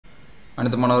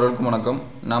அனைத்து மாணவர்களுக்கும் வணக்கம்.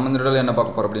 நாம் இந்த வீடியோவில் என்ன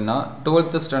பார்க்க போறோம் அப்படின்னா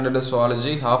 12th standard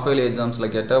Zoology half yearly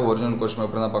எக்ஸாம்ஸ்ல கேட்ட ஒரிஜினல் क्वेश्चन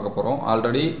பேப்பர் தான் பார்க்க போறோம்.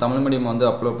 ஆல்ரெடி தமிழ் மீடியம்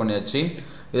வந்து அப்லோட் பண்ணியாச்சு.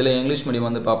 இதில் இங்கிலீஷ் மீடியம்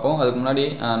வந்து பார்ப்போம். அதுக்கு முன்னாடி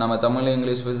நம்ம தமிழ்,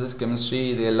 இங்கிலீஷ், ஃபிசிக்ஸ், கெமிஸ்ட்ரி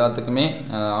இது எல்லாத்துக்குமே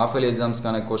half yearly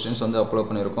எக்ஸாம்ஸ்க்கான क्वेश्चंस வந்து அப்லோட்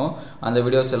பண்ணியிருக்கோம். அந்த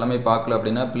வீடியோஸ் எல்லாமே பார்க்கல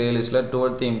அப்படின்னா பிளேலிஸ்ட்டில்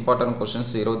 12th இம்பார்ட்டன்ட் क्वेश्चंस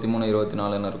 23,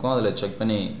 24 இருக்கும். அதில் செக்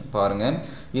பண்ணி பாருங்கள்.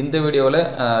 இந்த வீடியோவில்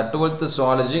 12th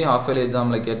Zoology half yearly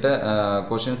எக்ஸாமில் கேட்ட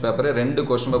क्वेश्चन பேப்பர் 2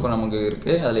 क्वेश्चन பேப்பர் நமக்கு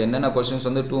இருக்குது. அதில் என்னென்ன क्वेश्चंस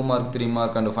வந்து 2 மார்க், 3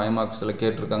 மார்க் அண்ட் 5 மார்க்ஸில்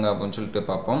கேட்டிருக்காங்க அப்படின்னு சொல்லிட்டு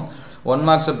பார்ப்போம். 1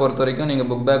 மார்க்ஸை பொறுத்த வரைக்கும் நீங்கள்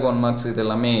புக் பேக் 1 மார்க்ஸ் இது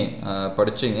எல்லாமே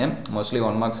படிச்சிங்க. மோஸ்ட்லி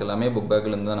 1 மார்க்ஸ் எல்லாமே புக்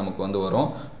பேக்கில் தான் நமக்கு வந்து வரும்.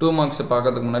 2 மார்க்ஸ்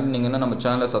பார்க்கறதுக்கு முன்னாடி நீங்கள் என்ன நம்ம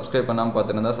சேனலை சப்ஸ்கிரைப் பண்ணாமல்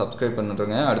பார்த்துருந்தா சப்ஸ்கிரைப்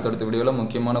பண்ணிட்டுருங்க. அடுத்தடுத்த வீடியோவில்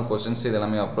முக்கியமான क्वेश्चंस இது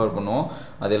எல்லாமே அப்லோட் பண்ணுவோம்.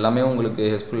 அது எல்லாமே உங்களுக்கு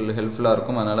ஹெல்ப்ஃபுல்லாக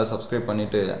இருக்கும். அதனால் சப்ஸ்கிரைப்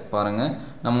பண்ணிவிட்டு பாருங்கள்.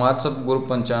 நம்ம வாட்ஸ்அப்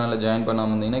குரூப் அண்ட் சேனலில் ஜாயின்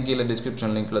பண்ணாமல் இருந்தீங்கன்னா கீழே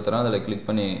டிஸ்கிரிப்ஷன் லிங்க்கில் தரோம். அதில் கிளிக்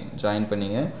பண்ணி ஜாயின்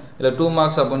பண்ணிங்க. இதில் 2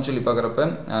 மார்க்ஸ் அப்படின்னு சொல்லி பார்க்குறப்ப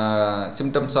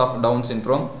symptoms of down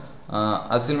syndrome,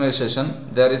 assimilation,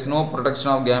 there is no protection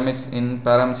of gametes in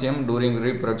paramecium during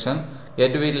reproduction,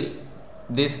 yet will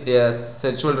this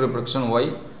sexual reproduction. Why?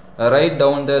 Write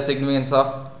down the significance of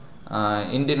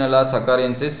Indinella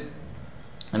sacchariensis,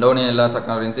 Doninella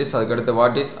sacchariensis. அதுக்கடுத்து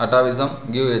what is atavism,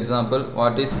 give example.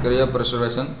 What is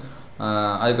cryopreservation,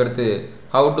 அதுக்கடுத்து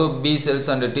how do B cells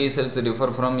and T cells differ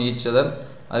from each other.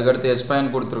 அதுக்கடுத்து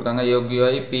explain கொடுத்துருக்காங்க.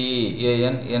 யோகியோய்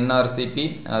PEAN NRCP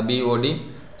BOD.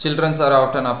 Children are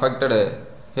often affected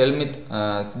Helminth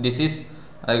disease.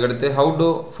 அதுக்கடுத்து how to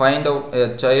find out a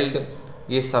child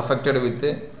is affected with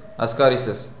ascaris.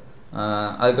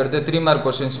 அதுக்கடுத்து 3 mark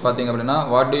questions பார்த்தீங்க அப்படின்னா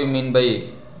what do you mean by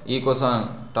ecos on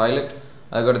toilet.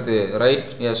 அதுக்கடுத்து write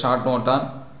a short note on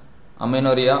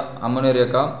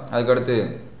ammoniaca. அதுக்கடுத்து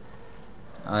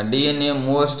DNA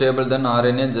more stable than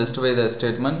RNA, justify the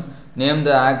statement. Name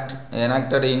the act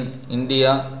enacted in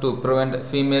India to prevent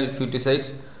female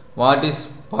foeticides. What is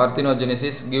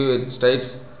parthenogenesis, give its types.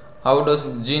 How does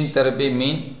gene therapy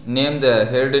mean? Name the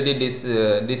hereditary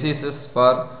diseases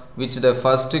for which the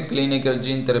first clinical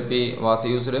gene therapy was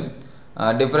used.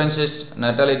 Differentiate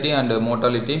natality and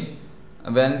mortality.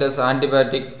 When does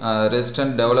antibiotic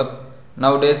resistance develop?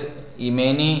 Nowadays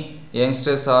many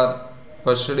youngsters are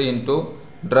pushed into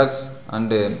drugs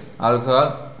and alcohol.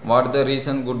 What the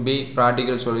reason could be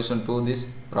practical solution to this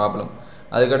problem.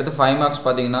 அதுக்கடுத்து 5 marks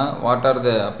பார்த்தீங்கன்னா what are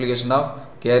the application of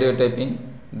karyotyping,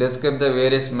 describe the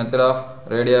various method of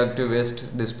radioactive waste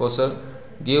disposal,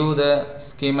 give the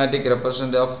schematic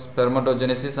representation of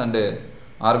spermatogenesis and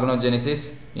organogenesis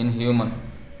in human,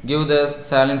 give the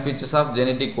salient features of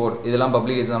genetic code. இதெல்லாம்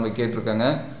public எக்ஸாமில் கேட்டிருக்காங்க.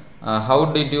 how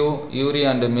did you Urey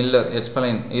and Miller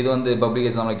explain, இது வந்து public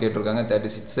எக்ஸாமில் கேட்டிருக்காங்க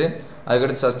 36.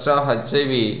 அதுக்கடுத்து Sastra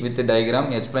HIV with diagram,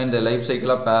 explain the life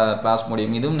cycle of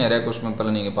plasmodium. இதுவும் நிறைய கொஸ்டின்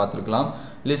பேப்பரில் நீங்கள் பார்த்துருக்கலாம்.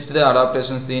 list the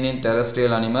adaptation seen in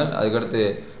terrestrial animal. அதுக்கடுத்து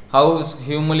how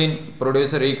humulin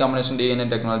produce recombination DNA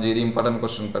technology, இது இம்பார்ட்டன்ட்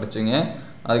கொஸ்டின் படிச்சிங்க.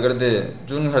 அதுக்கடுத்து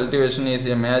June cultivation is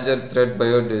a major threat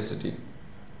biodiversity,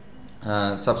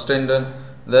 substandard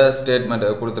the statement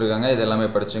கொடுத்துருக்காங்க. இது எல்லாமே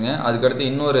படிச்சுங்க. அதுக்கடுத்து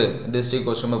இன்னொரு டிஸ்ட்ரிக்ட்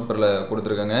கொஸ்டின் பேப்பரில்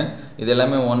கொடுத்துருக்காங்க. இது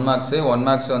எல்லாமே 1 மார்க்ஸு. 1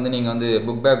 மார்க்ஸ் வந்து நீங்கள் வந்து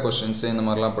புக் பேக் கொஸ்டின்ஸு இந்த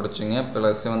மாதிரிலாம் படிச்சுங்க.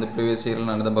 ப்ளஸ் வந்து ப்ரீவியஸ் இயரில்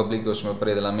நடந்த பப்ளிக் கொஸ்டின்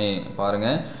பேப்பர் இது எல்லாமே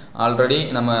பாருங்கள். ஆல்ரெடி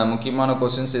நம்ம முக்கியமான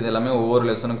கொஸ்டின்ஸ் இது எல்லாமே ஒவ்வொரு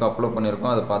லெசனுக்கும் அப்லோட்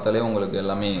பண்ணியிருக்கோம். அதை பார்த்தாலே உங்களுக்கு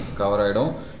எல்லாமே கவர்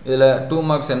ஆகிடும். இதில் 2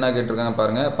 மார்க்ஸ் என்ன கேட்டிருக்காங்க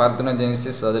பாருங்கள்.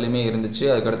 பார்த்தினோஜெனிசிஸ் அதுலேயுமே இருந்துச்சு.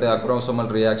 அதுக்கடுத்து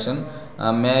acrosomal reaction,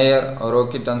 mayor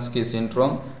ரோக்கிட்டன்ஸ்கி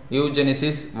syndrome,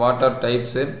 யூஜெனிசிஸ், water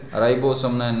types,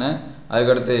 ரைபோசம்னா என்ன,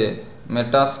 அதுக்கடுத்து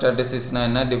மெட்டாஸ்டாட்டிசிஸ்னா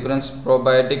என்ன, difference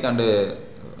probiotic and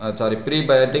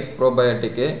prebiotic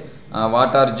probiotic,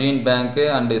 what are gene bank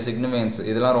and significance.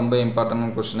 இதெல்லாம் ரொம்ப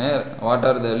important question. What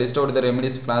are the list out the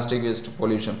remedies plastic waste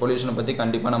பொல்யூஷனை பற்றி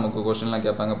கண்டிப்பாக நமக்கு கொஸ்டின்லாம்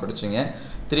கேட்பாங்க, படிச்சிங்க.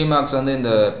 3 மார்க்ஸ் வந்து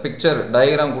இந்த பிக்சர்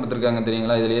டயக்ராம் கொடுத்துருக்காங்க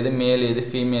தெரியுங்களா, இதில் எது மேல் எது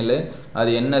ஃபீமேலு,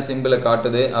 அது என்ன சிம்பிளை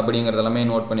காட்டுது அப்படிங்கிறதெல்லாமே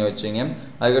நோட் பண்ணி வச்சிங்க.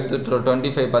 அதுக்கடுத்து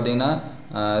 25 பார்த்தீங்கன்னா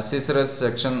சிசரஸ்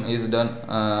செக்ஷன் இஸ் டன்.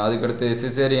 அதுக்கடுத்து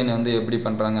சிசேரியன் வந்து எப்படி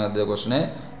பண்ணுறாங்க அது question.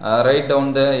 Write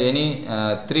down the any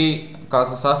 3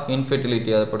 causes of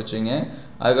infertility, அதை படிச்சிங்க.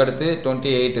 அதுக்கடுத்து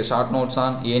 28 short notes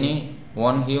on any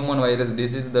one human virus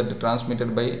disease that transmitted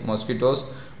by mosquitoes.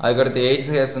 அதுக்கடுத்து AIDS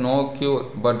has no cure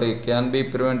but can be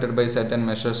prevented by certain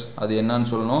measures, அது என்னன்னு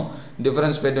சொல்லணும்.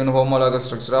 difference between homologous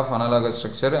structure of analogous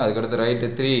structure. அதுக்கடுத்து write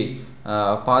 3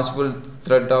 possible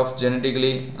threat of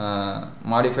genetically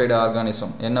modified organism,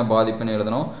 என்ன பாதிப்புன்னு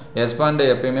எழுதணும். எஸ்பாண்ட்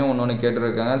எப்பயுமே ஒன்று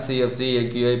கேட்டிருக்காங்க, CFC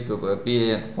AQI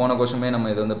PAN. போன கொஸ்டின்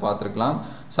நம்ம இதை வந்து பார்த்துருக்கலாம்.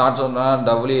 ஷார்ட் சொன்னால்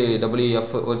WWF.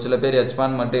 ஒரு சில பேர்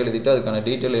எஸ்பாண்ட் மட்டும் எழுதிட்டு அதுக்கான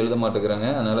டீட்டெயில் எழுத மாட்டேங்கிறாங்க.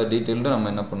 அதனால் டீட்டெயில்டு நம்ம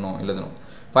என்ன பண்ணணும் எழுதணும்.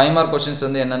 5 மார்க் கொஸ்டின்ஸ்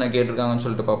வந்து என்னென்ன கேட்டிருக்காங்கன்னு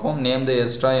சொல்லிட்டு பார்ப்போம். Name the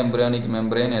extra எம்பரியானிக்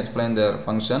membrane, explain their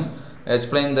function,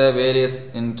 explain the various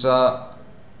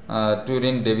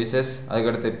Turing devices.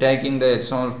 அதுக்கடுத்து taking the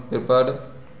external prepared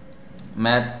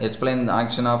math, explain the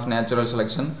action of natural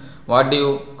selection. What do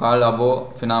you call above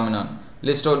phenomenon?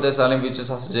 List out the salient features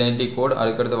of genetic code.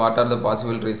 அதுக்கடுத்து what are the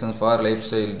possible reasons for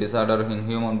lifestyle disorder in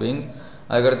human beings?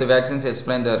 அதுக்கடுத்து vaccines,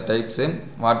 explain their types.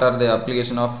 What are the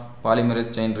application of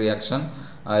polymerase chain reaction?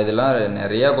 இதெல்லாம்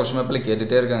நிறையா question பேப்பரில்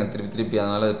கேட்டுகிட்டே இருக்காங்க திருப்பி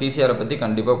அதனால் பிசிஆரை பற்றி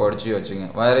கண்டிப்பாக படித்து வச்சுங்க.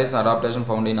 Virus adaptation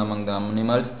found in among the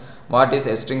animals. What is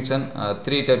extinction?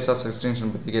 3 types of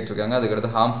extinction பற்றி கேட்டிருக்காங்க.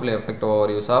 அதுக்கடுத்து harmful effect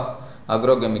over use of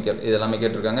agrochemical இதெல்லாமே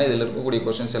கேட்டிருக்காங்க. இதில் இருக்கக்கூடிய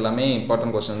கொஸ்டின்ஸ் எல்லாமே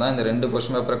இம்பார்ட்டன்ட் கொஸ்டின் தான். இந்த 2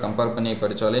 கொஸ்டின் பேப்பரை கம்பேர் பண்ணி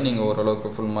படித்தாலே நீங்கள்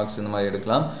ஓரளவுக்கு ஃபுல் மார்க்ஸ் இந்த மாதிரி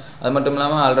எடுக்கலாம். அது மட்டும்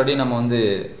இல்லாமல் ஆல்ரெடி நம்ம வந்து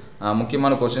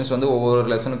முக்கியமான கொஸ்டின்ஸ் வந்து ஒவ்வொரு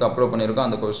லெசனுக்கு அப்லோட் பண்ணியிருக்கோம்.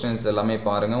 அந்த கொஸ்டின்ஸ் எல்லாமே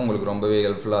பாருங்கள், உங்களுக்கு ரொம்பவே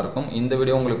ஹெல்ப்ஃபுல்லாக இருக்கும். இந்த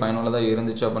வீடியோ உங்களுக்கு பயனுள்ளதாக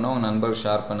இருந்துச்சு அப்படின்னா உங்கள் நண்பர்கள்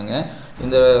ஷேர் பண்ணுங்கள்.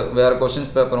 இந்த வேறு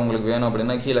கொஸ்டின்ஸ் பேப்பர் உங்களுக்கு வேணும்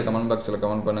அப்படின்னா கீழே கமெண்ட் பாக்ஸில்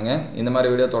கமெண்ட் பண்ணுங்கள். இந்த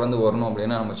மாதிரி வீடியோ தொடர்ந்து வரணும்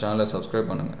அப்படின்னா நம்ம சேனலை சப்ஸ்கிரைப்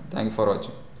பண்ணுங்கள். தேங்க்யூ ஃபார்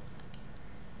வாட்சிங்.